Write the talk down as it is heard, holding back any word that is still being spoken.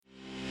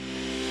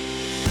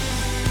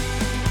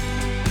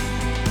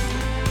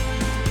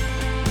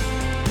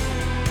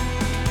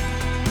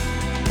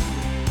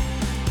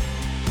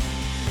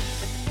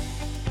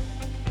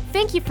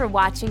Thank you for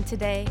watching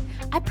today.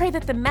 I pray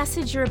that the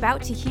message you're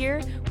about to hear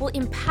will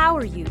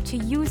empower you to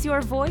use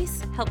your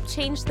voice, help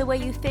change the way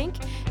you think,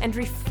 and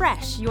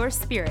refresh your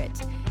spirit.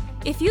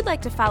 If you'd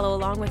like to follow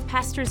along with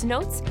Pastor's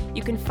notes,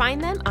 you can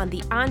find them on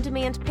the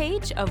on-demand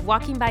page of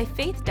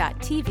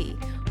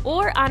walkingbyfaith.tv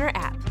or on our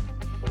app.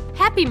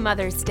 Happy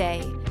Mother's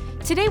Day!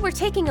 Today we're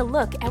taking a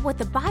look at what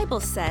the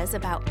Bible says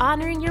about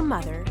honoring your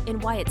mother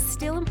and why it's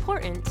still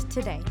important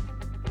today.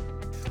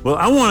 Well,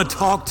 I want to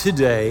talk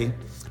today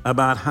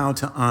about how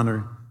to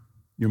honor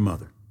your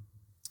mother.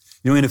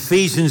 You know, in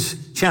Ephesians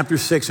chapter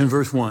 6 and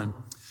verse 1,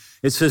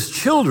 it says,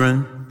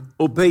 "Children,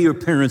 obey your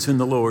parents in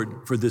the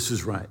Lord, for this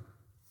is right.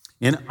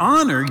 And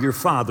honor your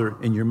father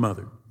and your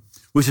mother,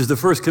 which is the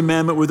first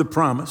commandment with a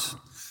promise,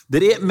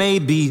 that it may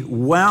be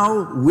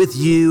well with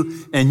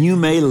you and you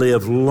may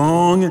live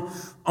long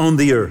on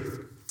the earth."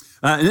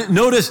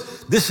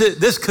 Notice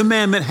this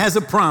commandment has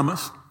a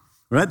promise,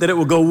 right? That it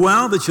will go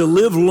well, that you'll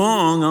live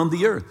long on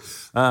the earth.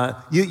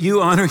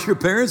 You honor your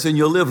parents and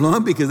you'll live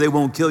long because they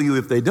won't kill you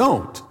if they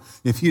don't.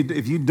 If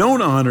you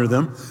don't honor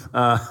them,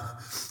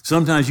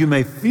 sometimes you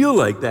may feel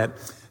like that.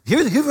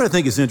 Here's what I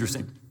think is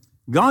interesting.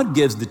 God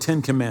gives the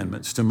 10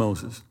 commandments to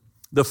Moses.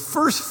 The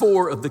first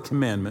 4 of the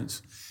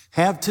commandments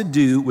have to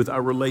do with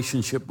our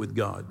relationship with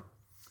God.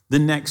 The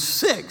next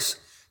 6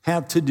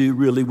 have to do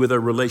really with our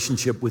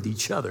relationship with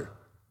each other.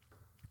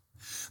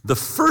 The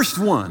first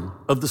one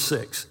of the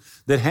 6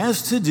 that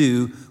has to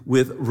do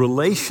with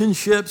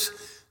relationships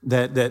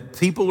that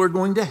people are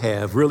going to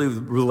have, really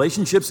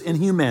relationships in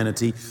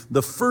humanity,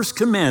 the first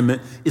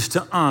commandment is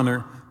to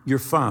honor your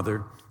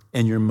father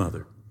and your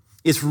mother.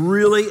 It's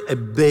really a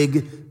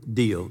big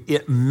deal.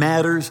 It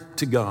matters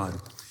to God.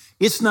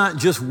 It's not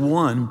just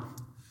one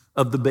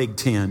of the big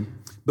 10,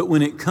 but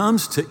when it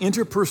comes to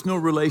interpersonal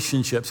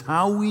relationships,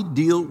 how we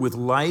deal with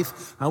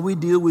life, how we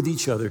deal with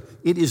each other,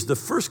 it is the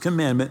first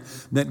commandment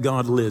that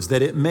God lives,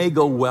 that it may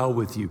go well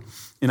with you.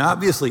 And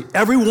obviously,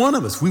 every one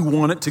of us, we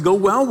want it to go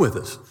well with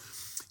us.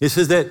 It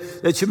says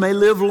that you may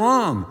live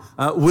long.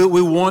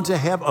 We want to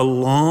have a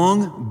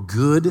long,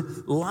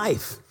 good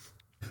life.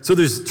 So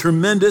there's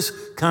tremendous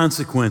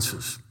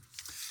consequences.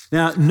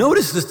 Now,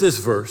 notice that this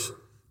verse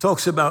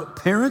talks about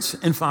parents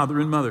and father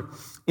and mother.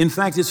 In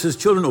fact, it says,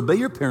 "Children, obey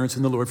your parents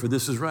in the Lord, for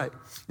this is right."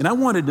 And I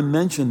wanted to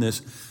mention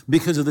this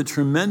because of the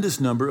tremendous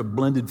number of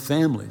blended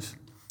families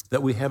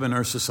that we have in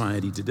our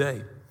society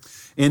today.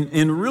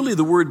 And really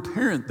the word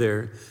parent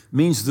there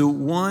means the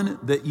one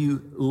that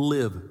you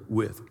live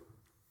with.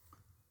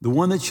 The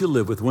one that you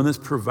live with, one that's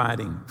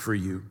providing for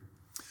you.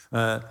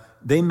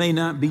 They may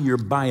not be your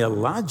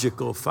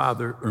biological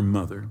father or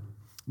mother,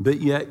 but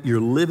yet you're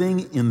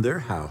living in their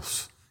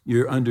house.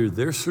 You're under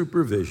their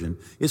supervision.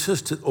 It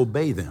says to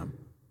obey them.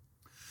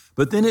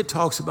 But then it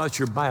talks about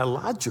your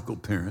biological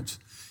parents,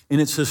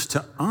 and it says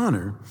to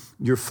honor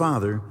your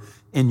father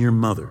and your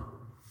mother.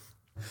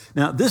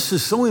 Now, this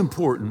is so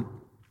important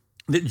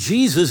that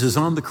Jesus is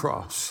on the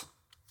cross.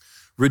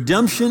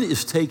 Redemption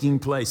is taking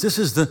place. This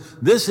is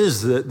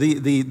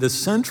the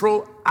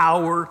central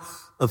hour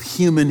of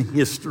human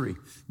history.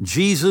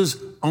 Jesus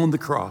on the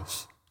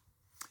cross,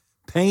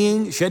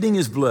 shedding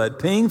his blood,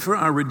 paying for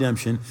our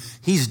redemption.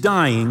 He's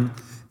dying,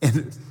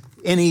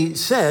 and he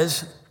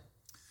saw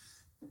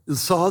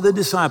the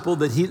disciple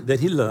that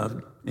he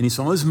loved, and he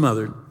saw his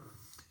mother.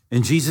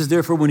 And Jesus,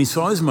 therefore, when he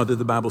saw his mother,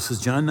 the Bible says,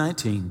 John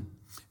 19,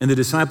 and the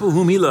disciple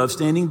whom he loved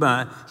standing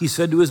by, he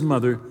said to his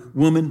mother,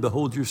 "Woman,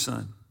 behold your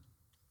son."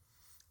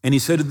 And he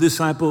said to the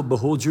disciple,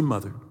 "Behold your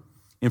mother."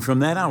 And from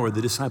that hour,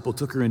 the disciple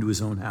took her into his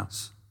own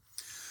house.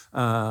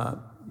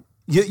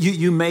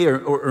 You may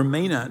or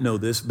may not know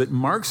this, but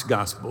Mark's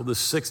gospel, the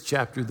 6th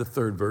chapter, the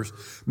 3rd verse,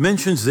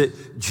 mentions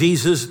that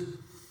Jesus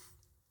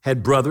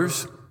had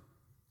brothers,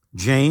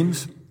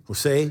 James,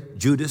 Jose,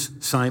 Judas,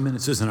 Simon.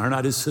 It says, "And are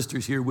not his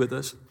sisters here with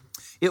us?"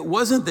 It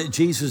wasn't that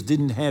Jesus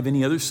didn't have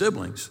any other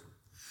siblings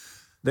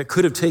that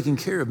could have taken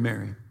care of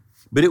Mary,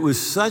 but it was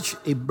such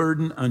a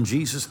burden on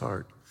Jesus'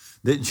 heart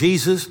that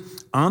Jesus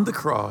on the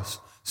cross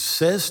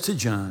says to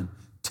John,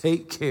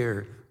 "Take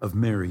care of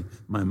Mary,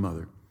 my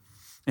mother."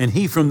 And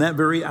he, from that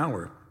very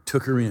hour,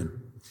 took her in.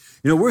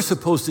 You know, we're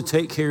supposed to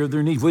take care of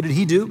their needs. What did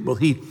he do? Well,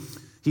 he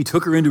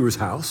took her into his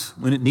house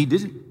when it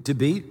needed to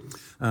be,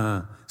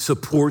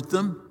 support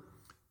them.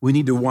 We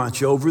need to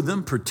watch over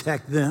them,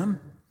 protect them,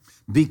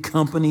 be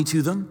company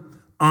to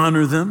them,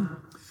 honor them.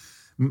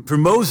 For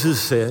Moses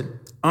said,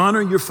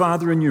 "Honor your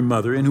father and your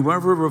mother, and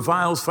whoever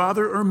reviles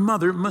father or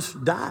mother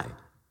must die."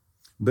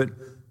 But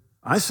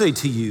I say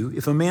to you,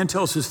 if a man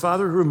tells his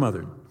father or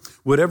mother,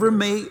 whatever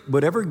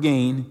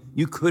gain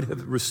you could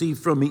have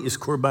received from me is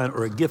korban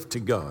or a gift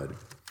to God,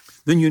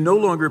 then you no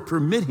longer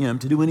permit him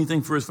to do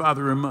anything for his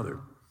father or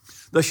mother.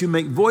 Thus you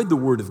make void the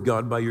word of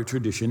God by your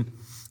tradition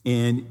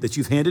and that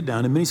you've handed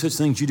down, and many such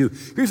things you do.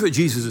 Here's what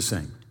Jesus is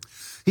saying.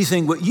 He's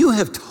saying what you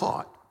have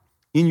taught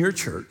in your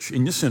church,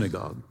 in your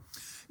synagogue,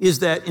 is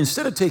that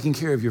instead of taking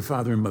care of your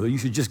father and mother, you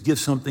should just give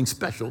something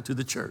special to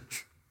the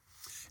church.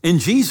 And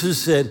Jesus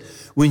said,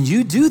 when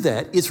you do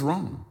that, it's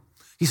wrong.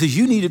 He says,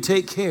 you need to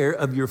take care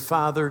of your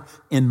father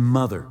and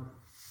mother.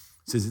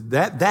 says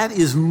that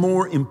is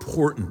more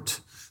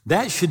important.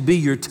 That should be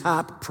your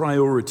top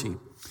priority.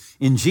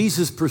 In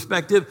Jesus'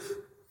 perspective,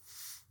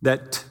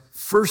 that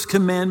first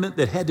commandment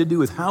that had to do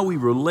with how we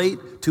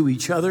relate to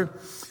each other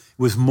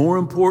was more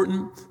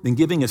important than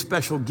giving a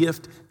special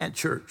gift at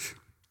church.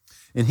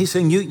 And he's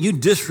saying you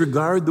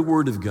disregard the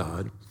word of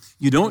God.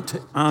 You don't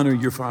honor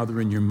your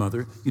father and your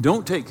mother. You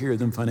don't take care of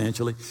them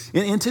financially.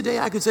 And today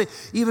I could say,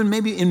 even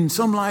maybe in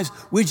some lives,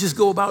 we just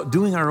go about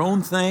doing our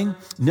own thing,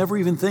 never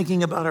even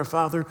thinking about our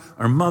father,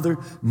 our mother,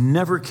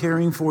 never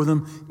caring for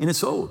them, and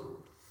it's old.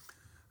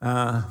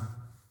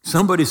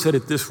 Somebody said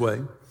it this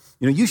way,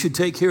 you should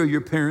take care of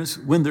your parents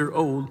when they're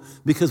old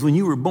because when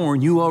you were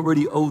born, you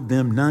already owed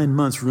them 9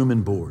 months room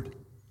and board.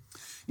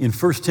 In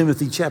 1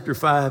 Timothy chapter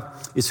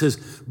 5, it says,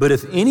 but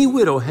if any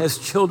widow has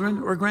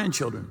children or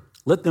grandchildren,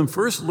 let them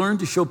first learn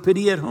to show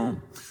pity at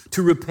home,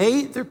 to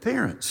repay their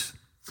parents,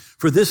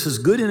 for this is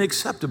good and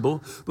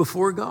acceptable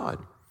before God.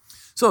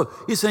 So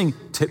he's saying,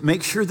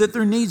 make sure that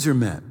their needs are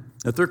met,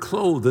 that they're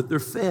clothed, that they're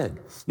fed.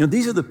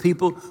 These are the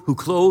people who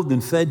clothed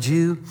and fed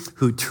you,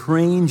 who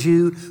trained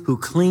you, who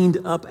cleaned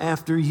up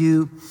after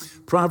you.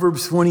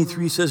 Proverbs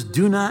 23 says,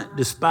 do not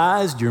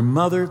despise your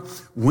mother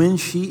when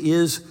she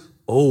is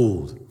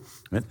old.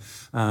 Right?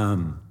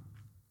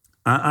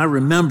 I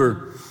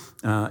remember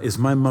as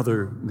my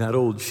mother got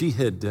old, she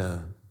had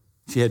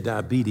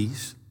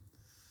diabetes,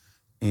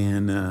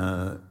 and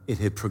it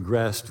had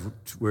progressed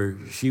to where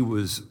she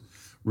was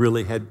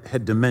really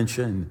had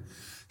dementia, and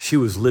she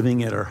was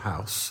living at our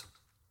house.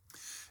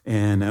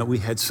 And we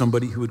had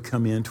somebody who would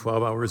come in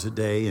 12 hours a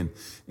day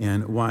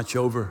and watch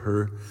over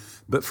her.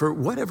 But for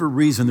whatever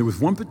reason, there was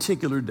one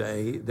particular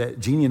day that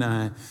Jeannie and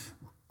I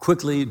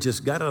quickly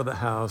just got out of the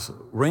house,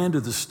 ran to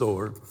the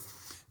store,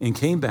 and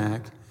came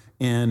back,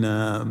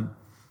 and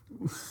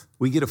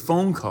we get a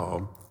phone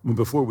call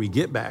before we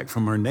get back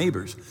from our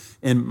neighbors.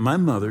 And my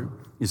mother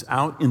is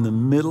out in the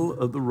middle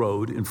of the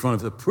road in front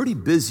of a pretty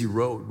busy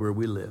road where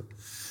we live.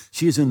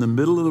 She is in the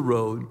middle of the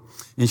road,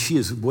 and she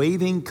is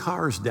waving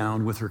cars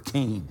down with her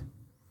cane.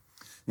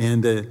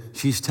 And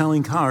she's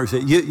telling cars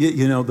that,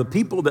 the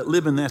people that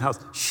live in that house,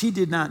 she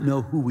did not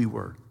know who we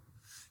were.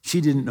 She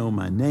didn't know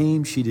my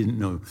name. She didn't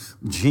know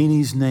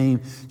Jeannie's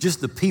name. Just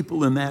the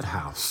people in that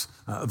house.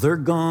 They're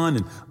gone,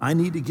 and I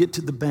need to get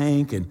to the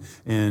bank.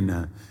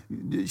 And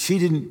she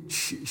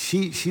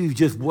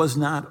just was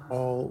not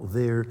all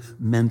there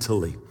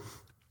mentally.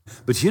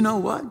 But you know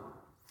what?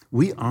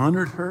 We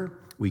honored her.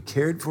 We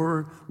cared for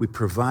her. We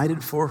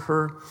provided for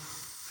her.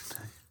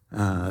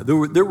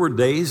 There were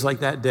days like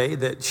that day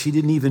that she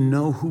didn't even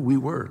know who we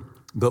were,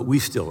 but we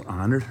still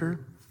honored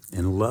her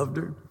and loved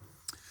her.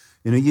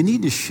 You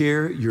need to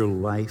share your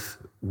life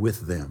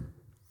with them.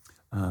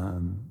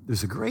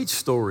 There's a great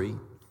story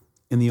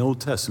in the Old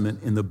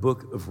Testament in the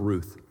book of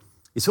Ruth.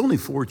 It's only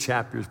 4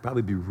 chapters,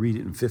 probably read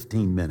it in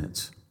 15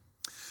 minutes.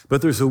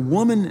 But there's a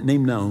woman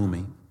named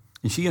Naomi,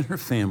 and she and her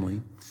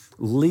family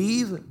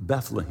leave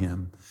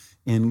Bethlehem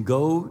and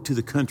go to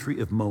the country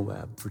of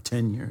Moab for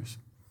 10 years.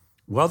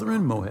 While they're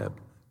in Moab,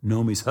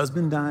 Naomi's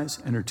husband dies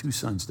and her 2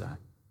 sons die.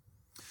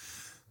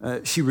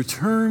 She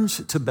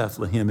returns to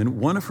Bethlehem, and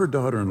one of her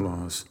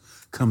daughter-in-laws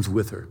comes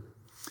with her.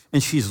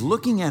 And she's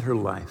looking at her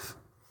life.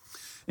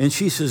 And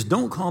she says,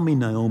 don't call me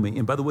Naomi.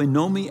 And by the way,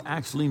 Naomi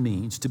actually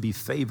means to be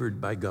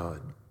favored by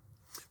God.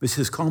 But she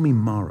says, call me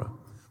Mara,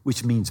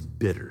 which means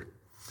bitter.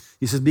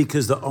 He says,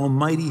 because the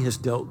Almighty has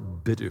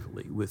dealt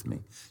bitterly with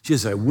me. She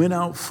says, I went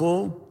out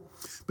full,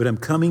 but I'm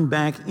coming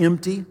back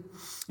empty,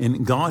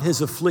 and God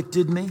has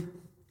afflicted me.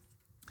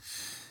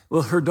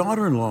 Well, her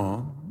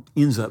daughter-in-law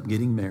ends up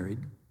getting married,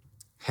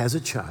 has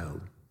a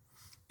child,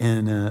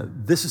 and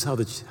this is how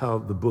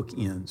the book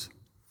ends.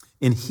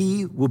 And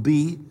he will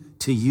be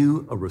to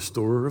you a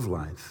restorer of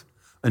life,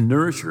 a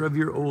nourisher of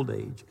your old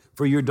age.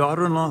 For your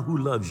daughter-in-law who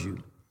loves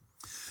you,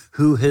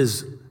 who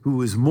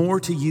is more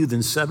to you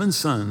than 7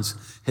 sons,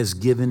 has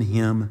given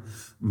him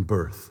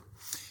birth.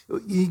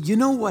 You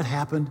know what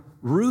happened?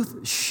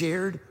 Ruth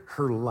shared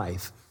her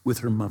life with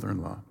her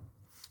mother-in-law.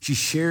 She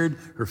shared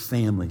her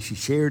family. She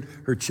shared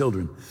her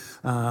children.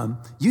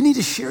 You need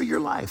to share your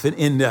life,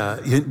 and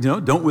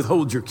don't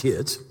withhold your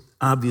kids,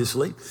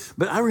 obviously.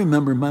 But I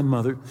remember my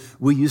mother,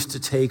 we used to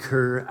take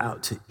her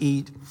out to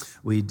eat.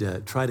 We'd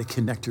try to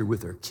connect her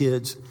with her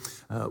kids.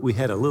 We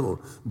had a little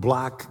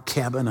block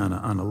cabin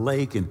on a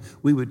lake, and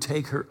we would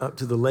take her up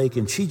to the lake,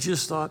 and she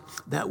just thought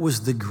that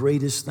was the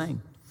greatest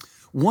thing.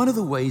 One of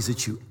the ways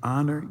that you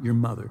honor your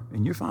mother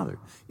and your father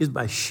is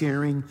by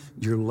sharing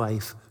your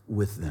life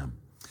with them.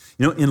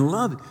 In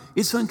love,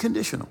 it's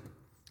unconditional.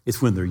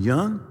 It's when they're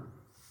young,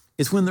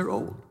 it's when they're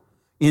old.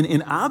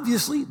 And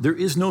obviously, there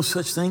is no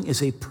such thing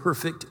as a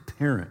perfect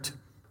parent.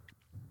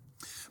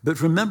 But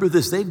remember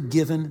this, they've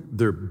given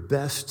their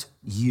best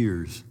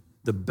years,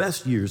 the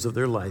best years of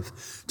their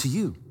life to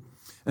you.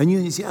 And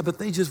you say, yeah, but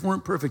they just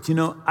weren't perfect.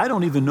 I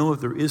don't even know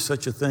if there is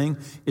such a thing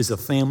as a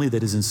family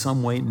that is in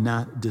some way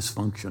not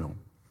dysfunctional.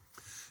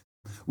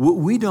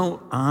 We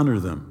don't honor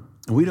them,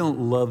 and we don't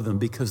love them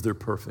because they're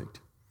perfect.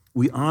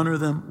 We honor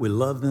them, we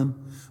love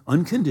them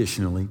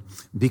unconditionally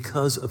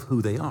because of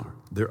who they are.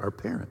 They're our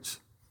parents.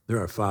 They're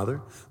our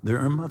father. They're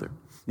our mother.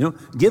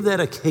 Give that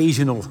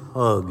occasional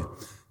hug.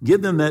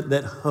 Give them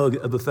that hug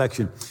of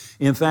affection.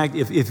 In fact,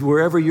 if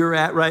wherever you're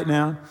at right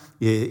now,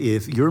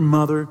 if your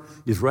mother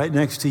is right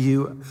next to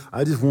you,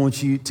 I just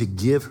want you to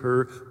give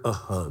her a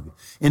hug.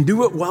 And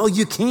do it while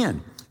you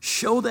can.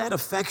 Show that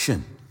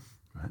affection.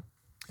 Right?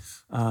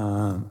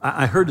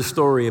 I heard a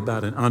story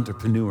about an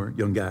entrepreneur,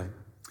 young guy,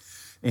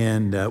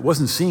 and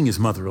wasn't seeing his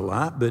mother a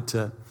lot, but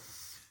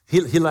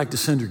he liked to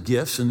send her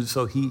gifts, and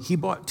so he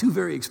bought 2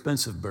 very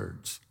expensive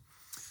birds.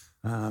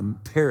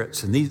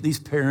 Parrots, and these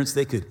parents,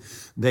 they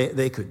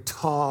could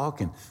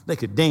talk, and they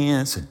could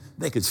dance, and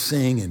they could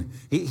sing, and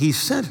he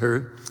sent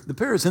her the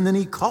parrots, and then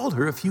he called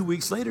her a few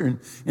weeks later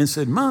and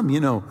said, "Mom,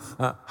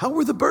 how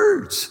were the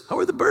birds? How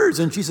were the birds?"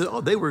 And she said,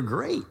 "Oh, they were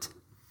great."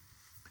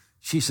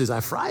 She says, "I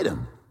fried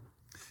them."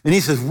 And he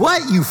says,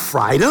 "What, you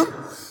fried them?"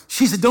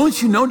 She said,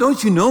 Don't you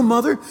know,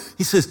 Mother?"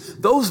 He says,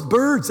 "Those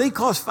birds, they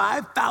cost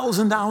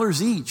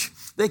 $5,000 each.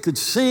 They could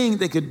sing,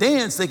 they could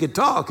dance, they could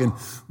talk." And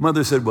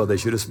Mother said, "Well, they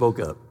should have spoke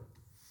up.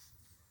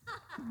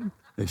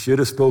 They should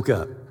have spoke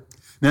up."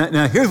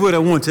 Now here's what I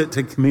want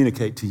to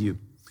communicate to you.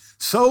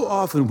 So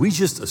often we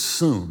just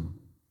assume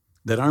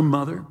that our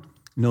mother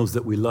knows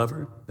that we love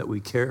her, that we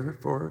care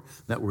for her,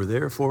 that we're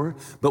there for her,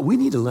 but we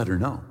need to let her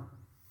know.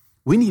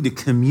 We need to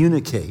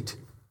communicate.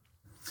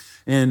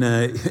 And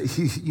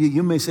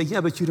you may say,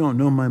 "Yeah, but you don't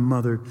know my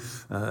mother.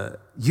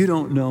 You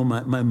don't know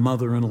my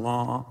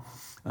mother-in-law.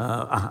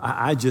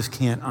 I just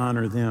can't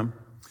honor them."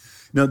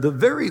 Now, the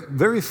very,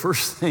 very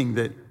first thing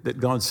that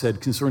God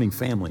said concerning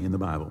family in the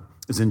Bible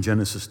is in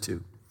Genesis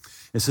 2.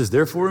 It says,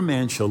 "Therefore a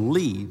man shall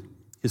leave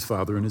his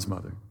father and his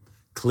mother,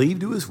 cleave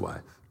to his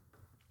wife,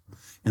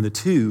 and the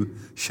 2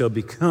 shall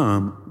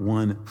become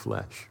one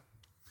flesh."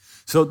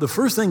 So the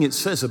first thing it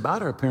says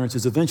about our parents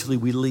is eventually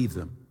we leave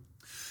them.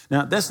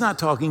 Now, that's not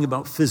talking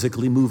about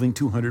physically moving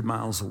 200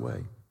 miles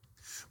away,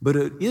 but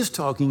it is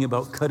talking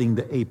about cutting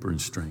the apron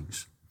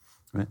strings.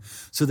 Right?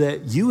 So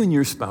that you and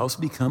your spouse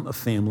become a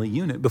family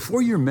unit. Before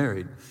you're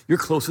married, your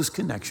closest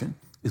connection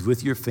is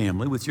with your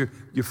family, with your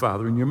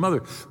father and your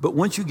mother. But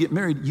once you get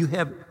married,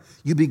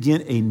 you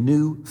begin a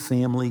new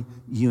family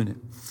unit.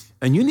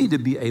 And you need to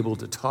be able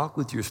to talk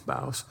with your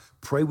spouse,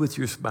 pray with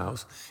your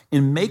spouse,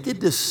 and make a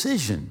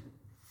decision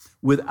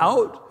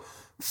without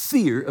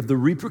fear of the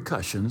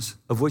repercussions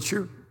of what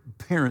your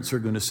parents are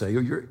going to say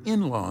or your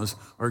in-laws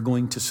are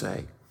going to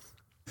say.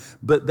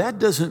 But that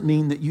doesn't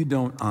mean that you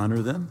don't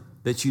honor them,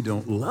 that you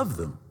don't love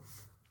them,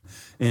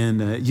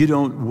 and you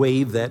don't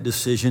wave that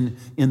decision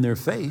in their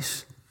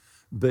face,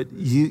 but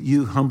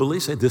you humbly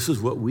say, "This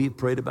is what we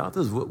prayed about,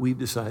 this is what we've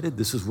decided,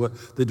 this is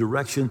what the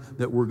direction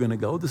that we're going to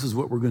go, this is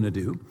what we're going to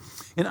do."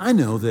 And I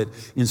know that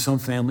in some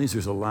families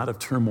there's a lot of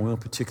turmoil,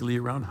 particularly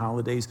around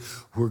holidays.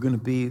 Are we going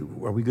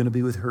to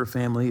be with her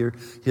family or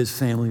his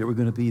family? Are we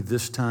going to be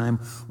this time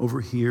over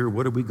here?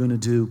 What are we going to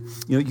do?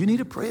 You need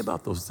to pray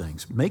about those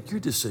things. Make your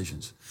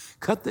decisions.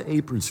 Cut the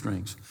apron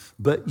strings.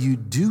 But you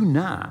do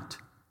not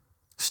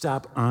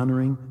stop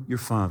honoring your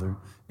father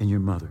and your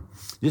mother.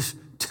 Just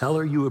tell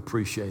her you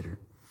appreciate her.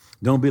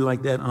 Don't be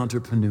like that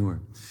entrepreneur.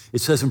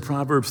 It says in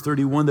Proverbs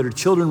 31 that her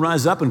children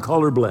rise up and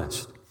call her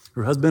blessed.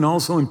 Her husband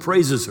also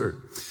praises her.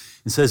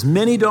 It says,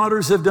 "Many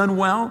daughters have done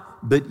well,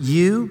 but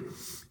you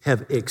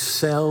have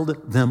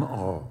excelled them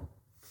all."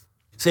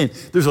 Saying,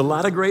 there's a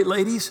lot of great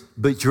ladies,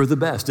 but you're the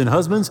best. And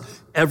husbands,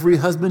 every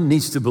husband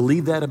needs to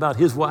believe that about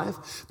his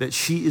wife, that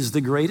she is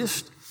the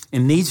greatest,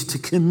 and needs to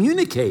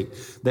communicate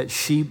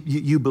that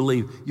you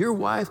believe your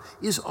wife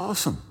is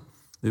awesome.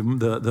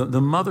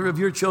 The mother of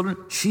your children,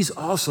 she's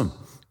awesome.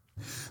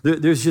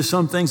 There's just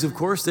some things, of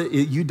course, that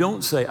you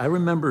don't say. I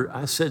remember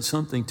I said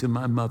something to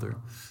my mother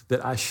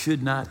that I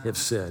should not have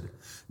said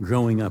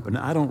growing up. And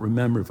I don't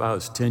remember if I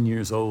was 10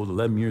 years old,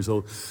 11 years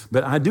old,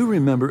 but I do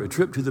remember a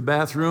trip to the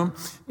bathroom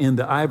and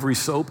the ivory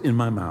soap in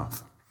my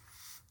mouth,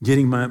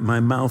 getting my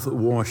mouth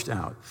washed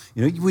out.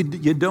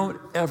 You don't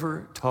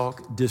ever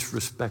talk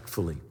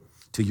disrespectfully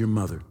to your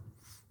mother.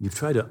 You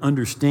try to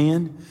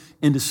understand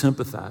and to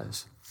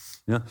sympathize.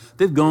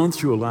 They've gone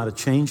through a lot of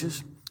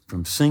changes,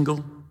 from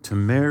single to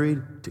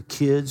married to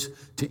kids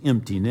to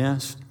empty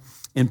nest,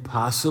 and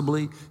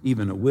possibly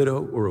even a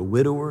widow or a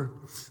widower.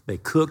 They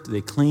cooked,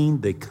 they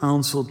cleaned, they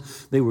counseled.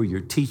 They were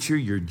your teacher,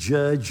 your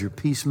judge, your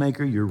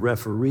peacemaker, your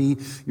referee,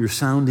 your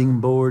sounding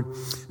board,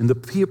 and the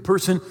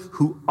person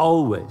who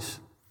always,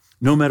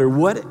 no matter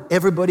what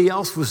everybody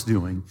else was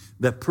doing,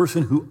 that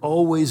person who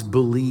always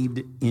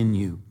believed in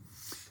you.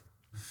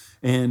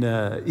 And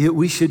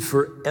we should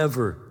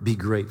forever be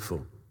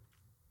grateful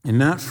and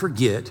not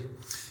forget,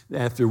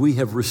 after we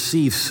have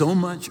received so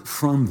much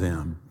from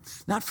them,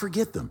 not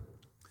forget them.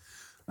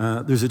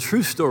 There's a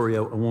true story I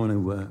want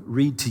to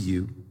read to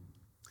you.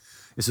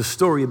 It's a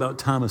story about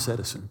Thomas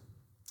Edison.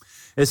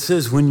 It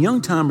says, when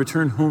young Tom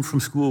returned home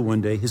from school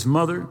one day, his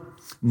mother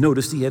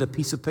noticed he had a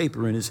piece of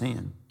paper in his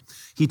hand.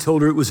 He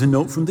told her it was a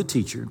note from the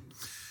teacher,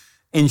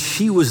 and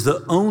she was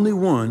the only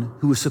one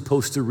who was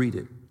supposed to read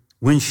it.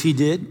 When she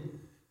did,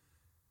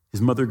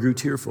 His mother grew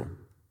tearful.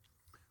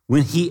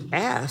 When he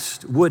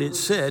asked what it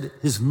said,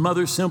 his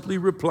mother simply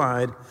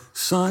replied,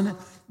 "Son,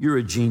 you're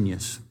a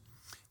genius,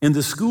 and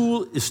the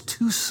school is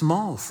too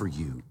small for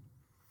you.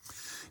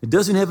 It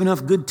doesn't have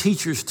enough good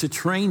teachers to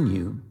train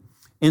you,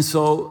 and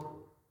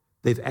so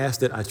they've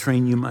asked that I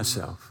train you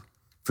myself."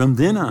 From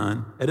then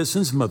on,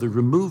 Edison's mother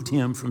removed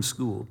him from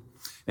school,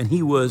 and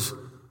he was,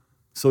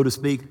 so to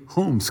speak,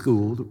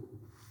 homeschooled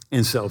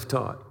and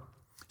self-taught.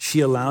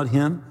 She allowed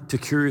him to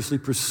curiously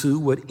pursue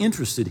what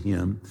interested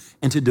him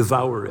and to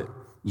devour it.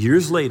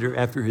 Years later,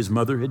 after his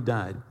mother had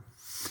died,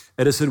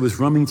 Edison was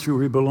rummaging through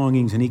her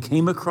belongings, and he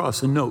came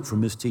across a note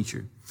from his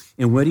teacher.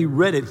 And when he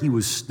read it, he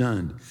was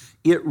stunned.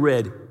 It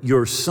read,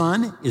 "Your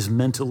son is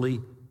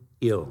mentally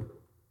ill.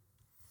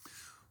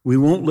 We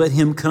won't let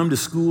him come to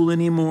school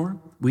anymore.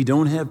 We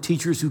don't have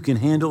teachers who can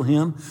handle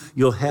him.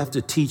 You'll have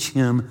to teach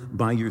him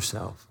by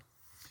yourself."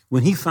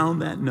 When he found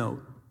that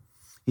note,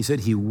 he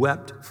said he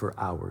wept for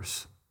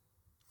hours.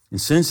 And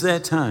since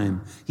that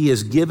time, he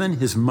has given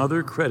his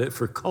mother credit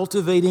for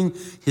cultivating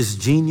his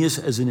genius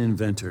as an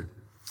inventor.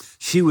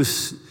 She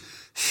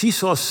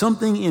saw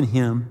something in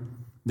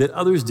him that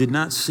others did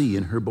not see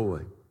in her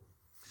boy.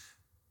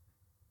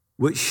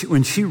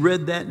 When she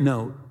read that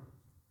note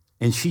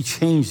and she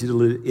changed it a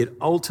little, it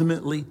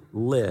ultimately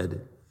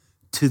led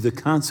to the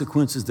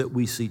consequences that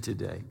we see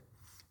today.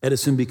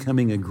 Edison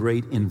becoming a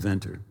great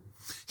inventor.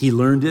 He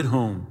learned at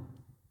home,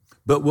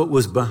 but what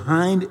was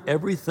behind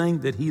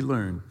everything that he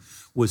learned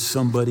was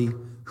somebody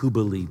who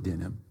believed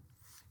in him.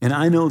 And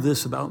I know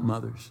this about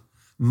mothers.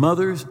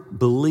 Mothers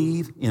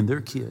believe in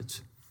their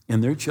kids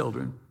and their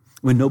children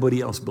when nobody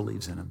else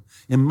believes in them.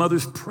 And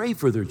mothers pray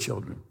for their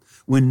children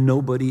when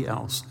nobody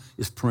else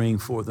is praying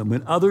for them.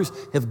 When others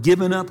have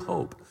given up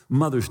hope,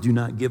 mothers do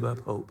not give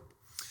up hope.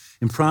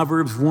 In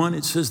Proverbs 1,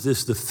 it says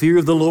this, "The fear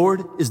of the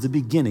Lord is the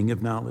beginning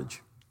of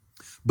knowledge,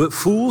 but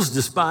fools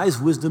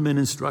despise wisdom and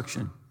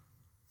instruction."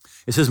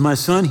 It says, "My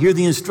son, hear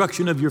the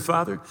instruction of your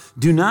father.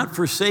 Do not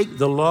forsake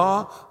the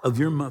law of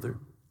your mother,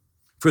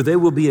 for they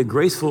will be a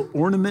graceful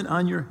ornament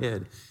on your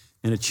head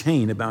and a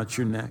chain about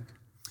your neck."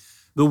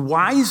 The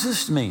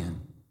wisest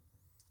man,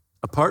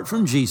 apart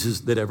from Jesus,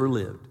 that ever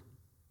lived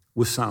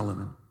was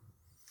Solomon.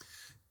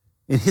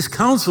 And his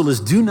counsel is,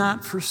 do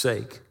not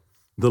forsake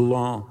the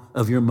law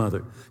of your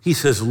mother. He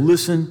says,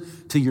 listen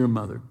to your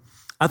mother.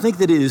 I think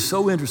that it is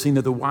so interesting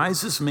that the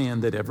wisest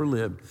man that ever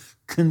lived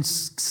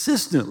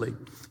consistently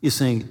is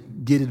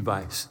saying, get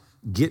advice,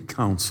 get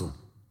counsel.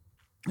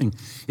 And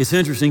it's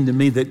interesting to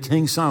me that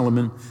King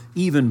Solomon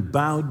even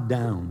bowed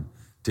down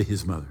to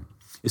his mother.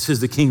 It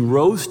says the king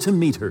rose to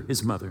meet her,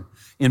 his mother,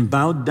 and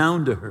bowed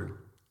down to her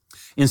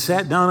and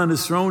sat down on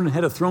his throne and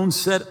had a throne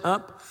set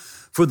up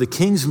for the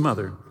king's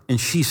mother, and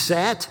she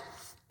sat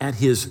at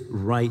his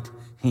right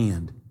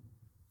hand.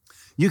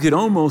 You could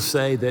almost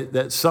say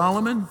that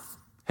Solomon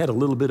had a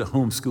little bit of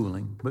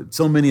homeschooling, but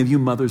so many of you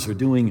mothers are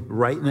doing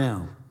right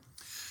now.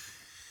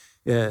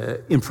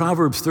 In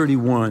Proverbs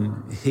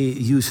 31, he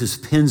used his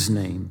pen's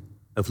name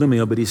of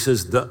Lemuel, but he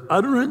says, the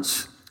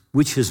utterance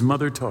which his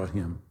mother taught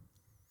him.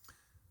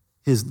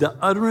 The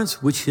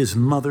utterance which his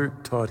mother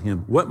taught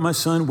him. What, my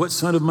son? What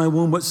son of my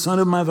womb? What son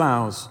of my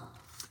vows?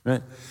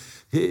 Right?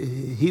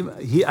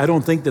 I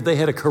don't think that they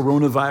had a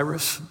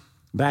coronavirus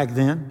back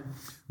then,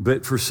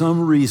 but for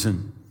some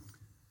reason,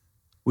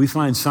 we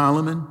find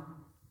Solomon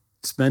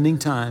spending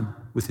time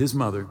with his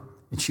mother,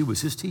 and she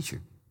was his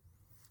teacher.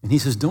 And he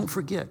says, don't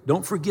forget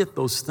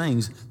those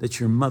things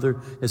that your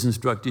mother has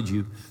instructed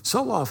you.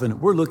 So often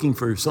we're looking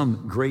for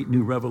some great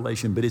new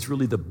revelation, but it's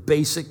really the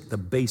basic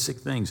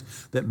things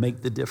that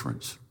make the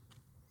difference.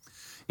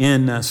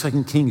 In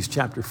 2 Kings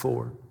chapter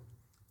 4,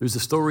 there's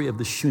the story of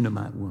the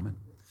Shunammite woman,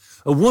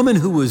 a woman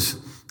who was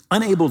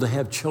unable to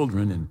have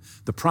children, and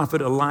the prophet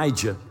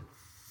Elijah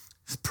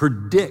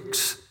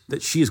predicts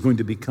that she is going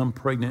to become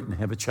pregnant and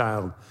have a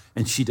child,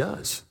 and she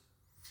does.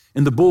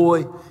 And the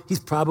boy,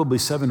 he's probably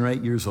 7 or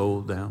 8 years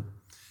old now.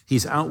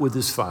 He's out with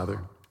his father,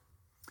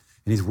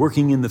 and he's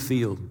working in the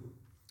field.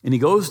 And he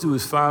goes to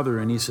his father,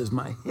 and he says,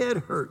 my head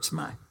hurts.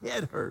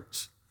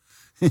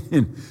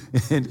 and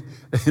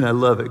I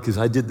love it because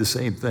I did the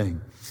same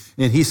thing.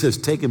 And he says,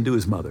 take him to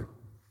his mother.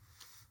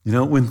 You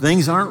know, when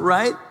things aren't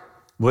right,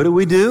 what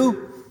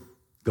do?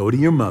 Go to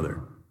your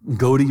mother.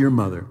 Go to your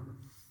mother.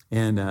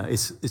 And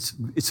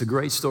it's a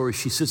great story.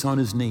 She sits on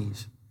his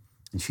knees,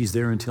 and she's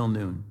there until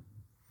noon.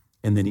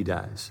 And then he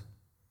dies.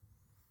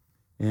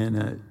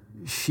 And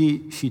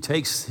she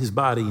takes his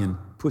body and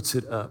puts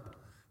it up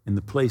in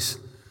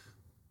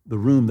the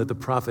room that the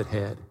prophet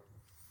had.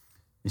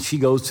 And she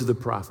goes to the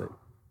prophet,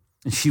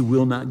 and she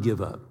will not give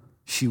up.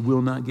 She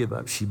will not give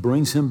up. She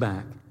brings him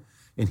back,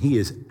 and he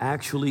is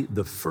actually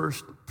the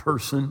first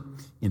person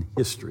in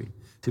history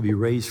to be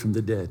raised from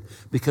the dead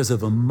because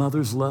of a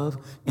mother's love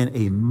and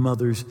a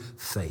mother's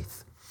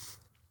faith.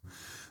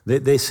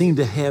 They seem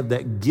to have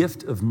that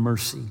gift of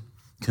mercy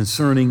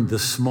concerning the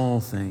small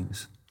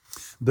things.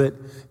 But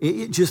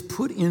it just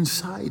put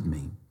inside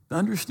me the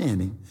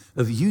understanding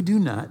of you do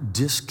not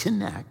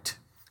disconnect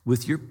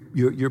with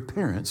your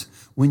parents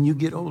when you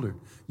get older.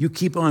 You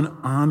keep on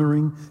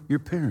honoring your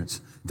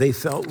parents. They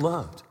felt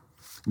loved.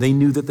 They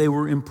knew that they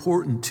were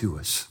important to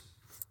us.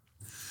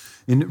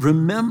 And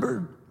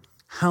remember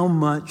how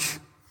much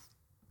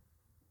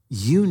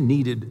you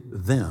needed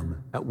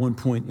them at one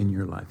point in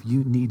your life.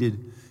 You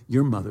needed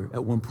your mother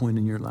at one point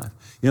in your life.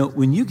 You know,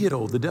 when you get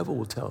old, the devil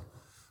will tell.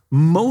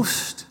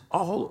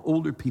 All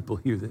older people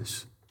hear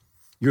this.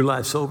 Your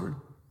life's over.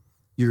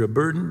 You're a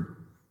burden.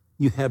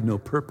 You have no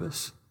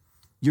purpose.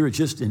 You're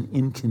just an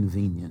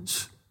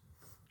inconvenience.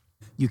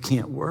 You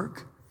can't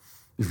work.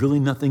 There's really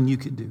nothing you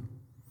could do.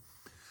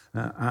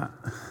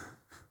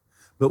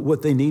 But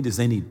what they need is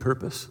they need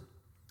purpose.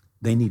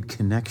 They need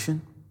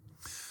connection.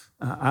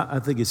 I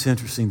think it's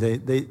interesting.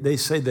 They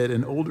say that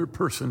an older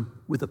person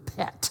with a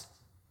pet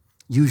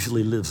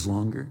usually lives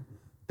longer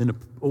than an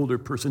older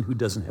person who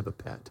doesn't have a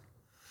pet.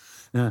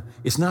 Now,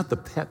 it's not the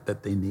pet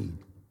that they need.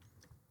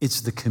 It's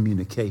the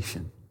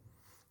communication.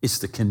 It's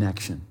the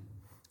connection.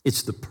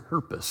 It's the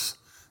purpose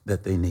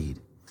that they need.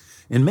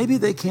 And maybe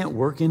they can't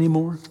work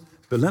anymore,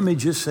 but let me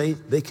just say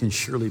they can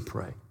surely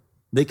pray.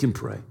 They can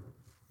pray.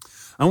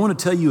 I want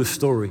to tell you a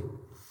story,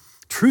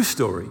 true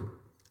story,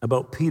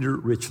 about Peter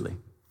Richley.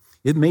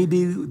 It may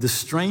be the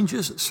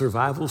strangest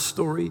survival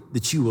story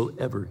that you will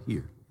ever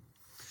hear.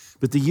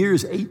 But the year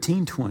is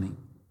 1820.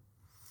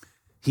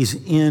 He's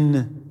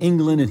in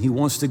England and he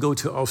wants to go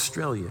to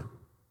Australia.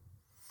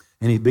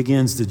 And he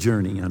begins the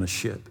journey on a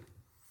ship.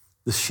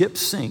 The ship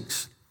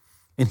sinks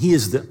and he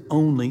is the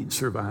only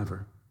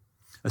survivor.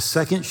 A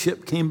second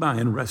ship came by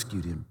and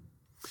rescued him.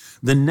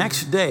 The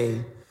next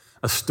day,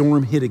 a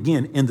storm hit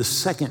again and the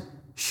second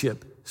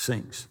ship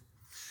sinks.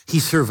 He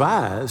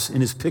survives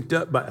and is picked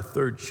up by a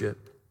third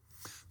ship.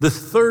 The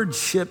third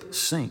ship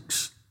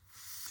sinks,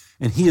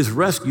 and he is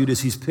rescued as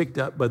he's picked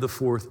up by the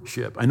fourth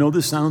ship. I know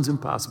this sounds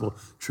impossible.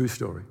 True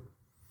story.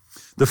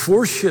 The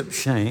fourth ship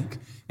sank,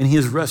 and he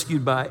is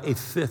rescued by a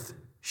fifth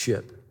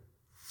ship.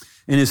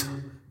 And as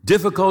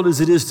difficult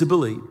as it is to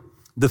believe,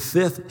 the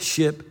fifth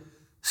ship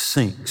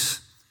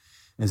sinks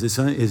as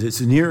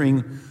it's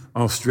nearing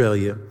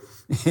Australia,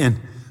 and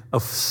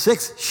a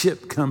sixth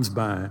ship comes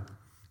by,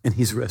 and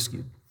he's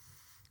rescued.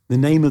 The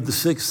name of the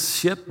sixth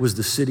ship was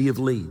the City of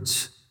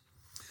Leeds.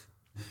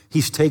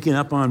 He's taken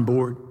up on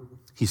board.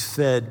 He's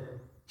fed.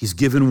 He's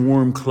given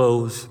warm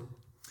clothes.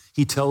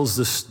 He tells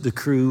the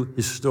crew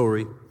his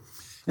story.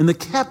 And the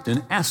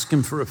captain asks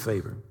him for a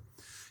favor.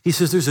 He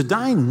says, there's a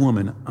dying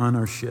woman on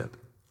our ship.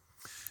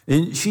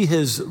 And she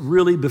has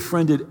really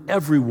befriended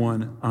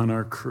everyone on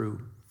our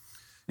crew.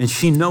 And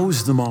she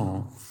knows them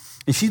all.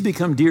 And she's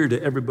become dear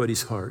to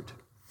everybody's heart.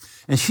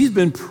 And she's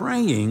been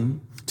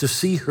praying to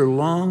see her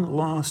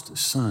long-lost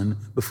son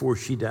before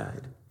she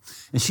died.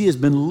 And she has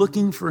been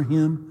looking for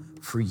him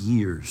for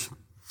years.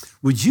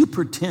 Would you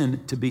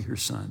pretend to be her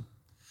son?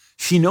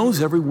 She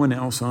knows everyone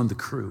else on the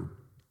crew.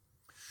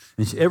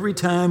 And every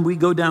time we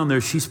go down there,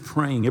 she's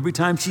praying. Every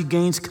time she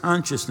gains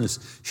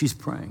consciousness, she's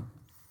praying,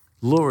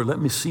 Lord, let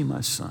me see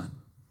my son.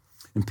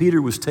 And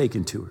Peter was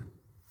taken to her.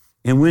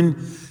 And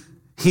when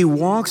he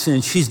walks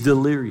in, she's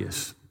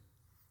delirious.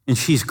 And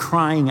she's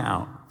crying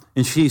out.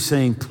 And she's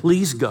saying,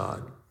 please,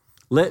 God,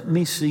 let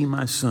me see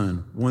my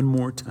son one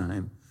more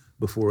time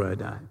before I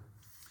die.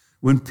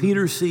 When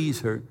Peter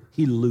sees her,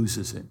 he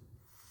loses it.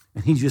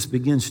 And he just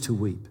begins to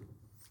weep.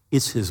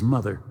 It's his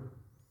mother,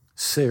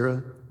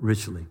 Sarah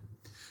Richley.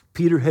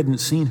 Peter hadn't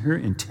seen her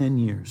in 10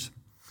 years.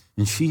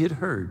 And she had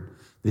heard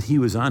that he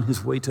was on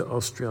his way to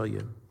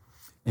Australia.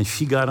 And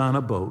she got on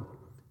a boat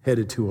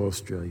headed to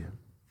Australia.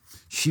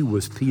 She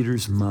was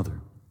Peter's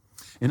mother.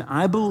 And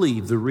I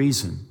believe the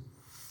reason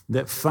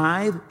that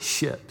 5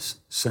 ships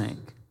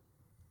sank,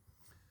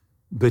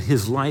 but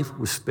his life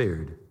was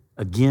spared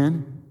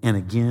again and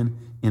again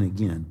and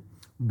again,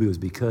 was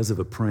because of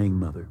a praying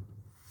mother.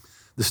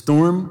 The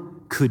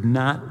storm could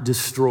not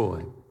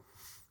destroy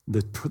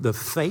the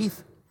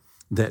faith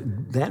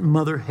that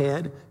mother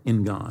had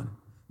in God.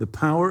 The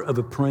power of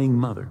a praying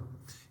mother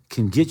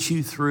can get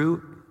you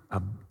through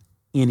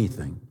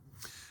anything.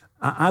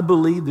 I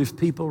believe there's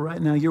people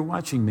right now, you're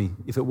watching me.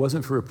 If it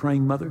wasn't for a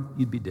praying mother,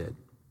 you'd be dead.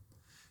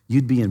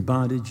 You'd be in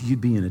bondage.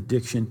 You'd be in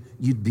addiction.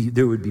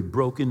 There would be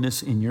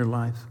brokenness in your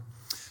life.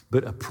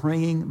 But a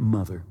praying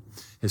mother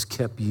has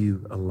kept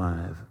you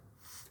alive,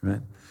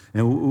 right?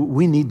 And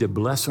we need to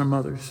bless our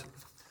mothers.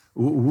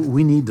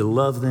 We need to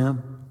love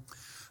them.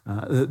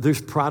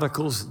 There's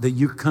prodigals that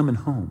you're coming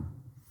home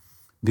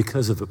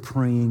because of a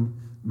praying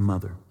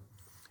mother.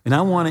 And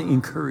I want to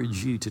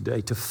encourage you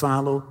today to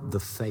follow the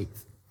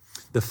faith.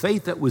 The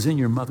faith that was in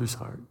your mother's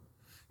heart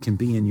can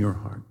be in your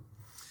heart.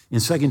 In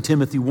 2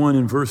 Timothy 1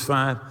 and verse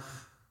 5,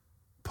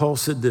 Paul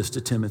said this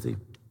to Timothy,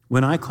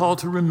 when I call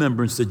to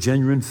remembrance the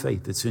genuine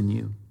faith that's in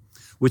you,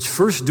 which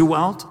first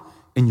dwelt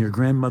in your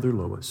grandmother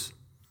Lois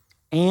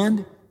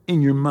and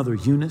in your mother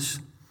Eunice,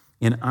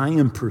 and I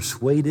am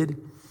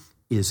persuaded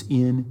is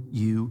in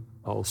you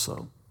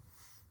also.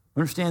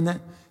 Understand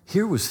that?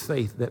 Here was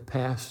faith that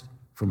passed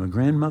from a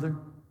grandmother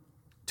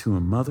to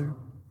a mother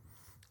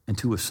and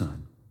to a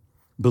son.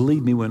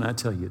 Believe me when I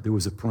tell you, there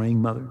was a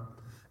praying mother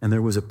and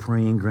there was a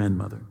praying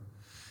grandmother.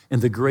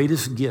 And the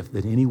greatest gift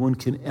that anyone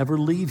can ever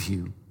leave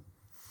you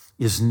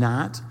is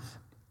not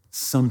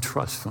some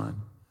trust fund.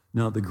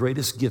 No, the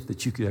greatest gift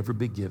that you could ever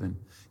be given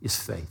is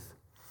faith.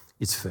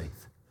 It's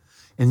faith.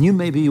 And you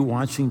may be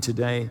watching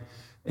today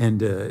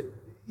and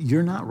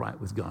you're not right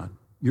with God.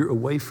 You're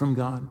away from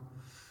God.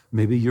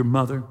 Maybe your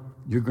mother,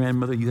 your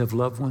grandmother, you have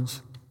loved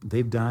ones.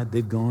 They've died.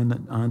 They've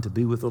gone on to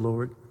be with the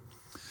Lord.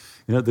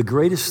 You know, the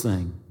greatest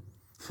thing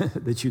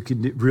that you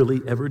can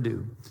really ever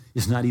do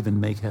is not even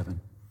make heaven.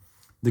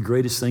 The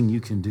greatest thing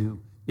you can do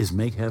is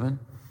make heaven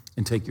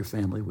and take your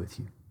family with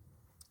you.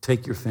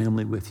 Take your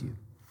family with you.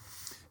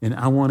 And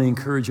I want to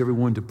encourage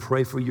everyone to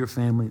pray for your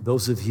family.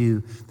 Those of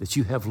you that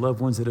you have loved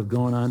ones that have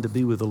gone on to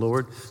be with the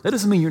Lord, that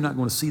doesn't mean you're not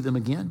going to see them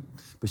again,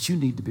 but you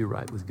need to be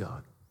right with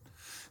God.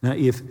 Now,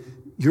 if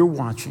you're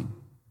watching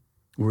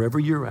wherever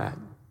you're at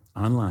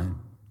online,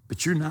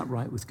 but you're not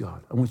right with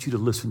God, I want you to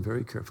listen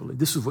very carefully.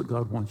 This is what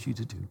God wants you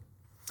to do.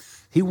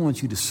 He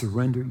wants you to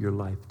surrender your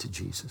life to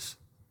Jesus.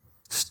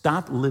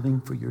 Stop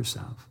living for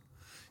yourself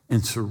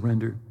and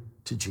surrender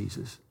to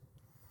Jesus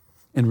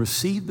and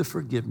receive the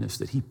forgiveness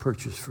that he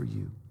purchased for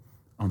you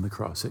on the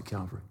cross at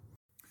Calvary.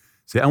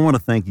 See, I want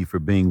to thank you for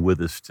being with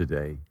us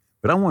today,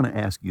 but I want to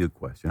ask you a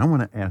question. I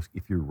want to ask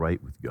if you're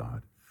right with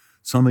God.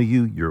 Some of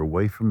you, you're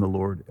away from the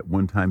Lord. At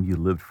one time, you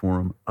lived for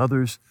him.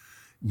 Others,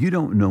 you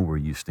don't know where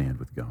you stand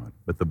with God.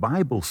 But the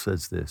Bible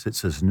says this. It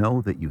says,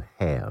 know that you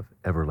have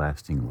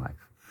everlasting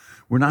life.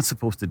 We're not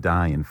supposed to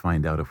die and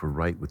find out if we're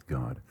right with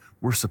God.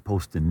 We're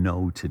supposed to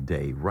know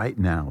today, right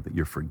now, that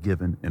you're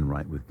forgiven and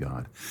right with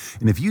God.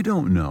 And if you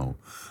don't know,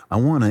 I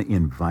want to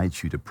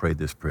invite you to pray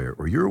this prayer,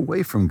 or you're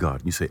away from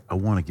God and you say, I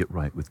want to get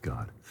right with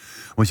God.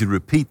 I want you to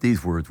repeat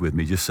these words with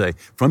me. Just say,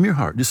 from your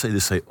heart, just say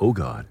this, say, oh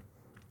God,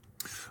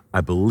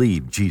 I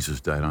believe Jesus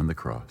died on the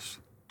cross.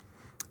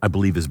 I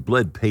believe his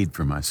blood paid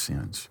for my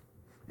sins,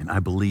 and I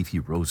believe he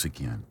rose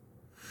again.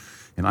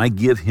 And I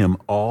give him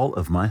all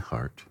of my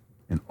heart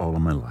and all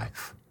of my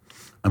life.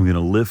 I'm going to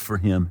live for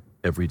him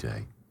every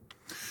day.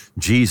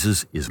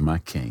 Jesus is my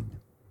King.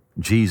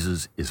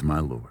 Jesus is my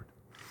Lord.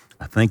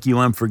 I thank you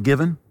I'm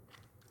forgiven,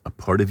 a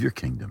part of your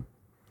kingdom.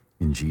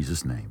 In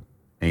Jesus' name,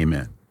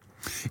 amen.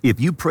 If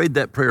you prayed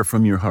that prayer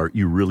from your heart,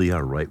 you really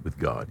are right with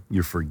God.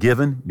 You're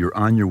forgiven. You're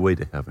on your way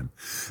to heaven.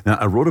 Now,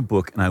 I wrote a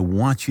book, and I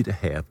want you to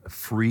have a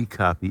free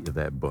copy of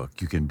that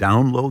book. You can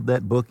download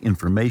that book.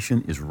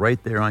 Information is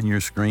right there on your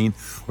screen,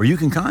 or you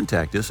can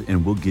contact us,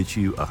 and we'll get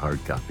you a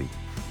hard copy.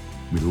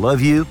 We love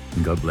you,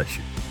 and God bless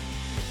you.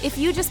 If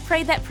you just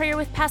prayed that prayer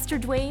with Pastor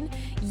Dwayne,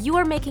 you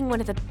are making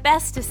one of the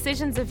best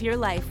decisions of your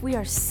life. We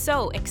are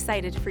so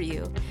excited for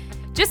you.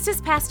 Just as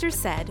Pastor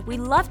said, we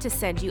love to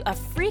send you a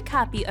free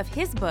copy of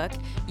his book,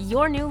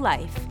 Your New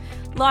Life.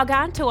 Log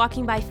on to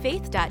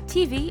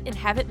walkingbyfaith.tv and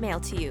have it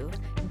mailed to you.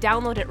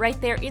 Download it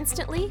right there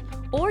instantly,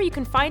 or you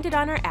can find it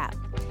on our app.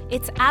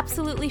 It's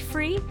absolutely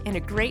free and a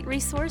great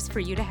resource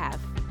for you to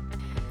have.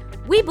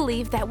 We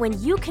believe that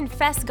when you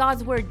confess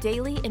God's Word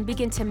daily and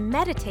begin to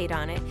meditate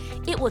on it,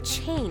 it will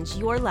change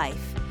your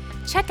life.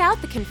 Check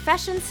out the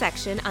confession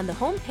section on the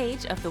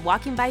homepage of the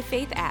Walking by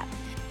Faith app.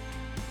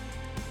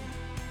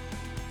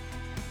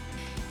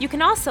 You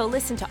can also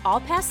listen to all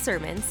past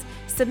sermons,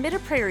 submit a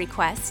prayer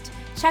request,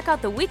 check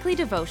out the weekly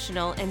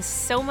devotional, and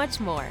so much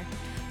more.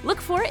 Look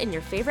for it in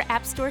your favorite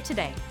app store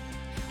today.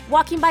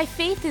 Walking by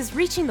Faith is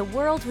reaching the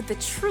world with the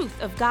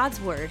truth of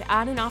God's Word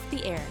on and off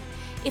the air.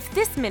 If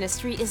this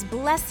ministry is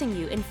blessing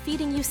you and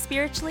feeding you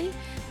spiritually,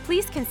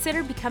 please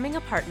consider becoming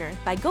a partner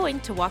by going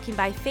to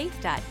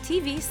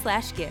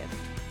walkingbyfaith.tv/give.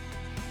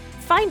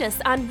 Find us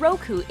on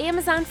Roku,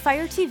 Amazon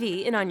Fire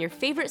TV, and on your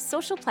favorite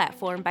social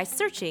platform by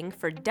searching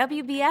for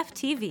WBF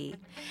TV.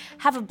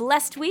 Have a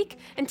blessed week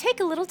and take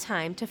a little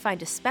time to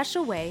find a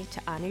special way to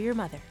honor your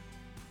mother.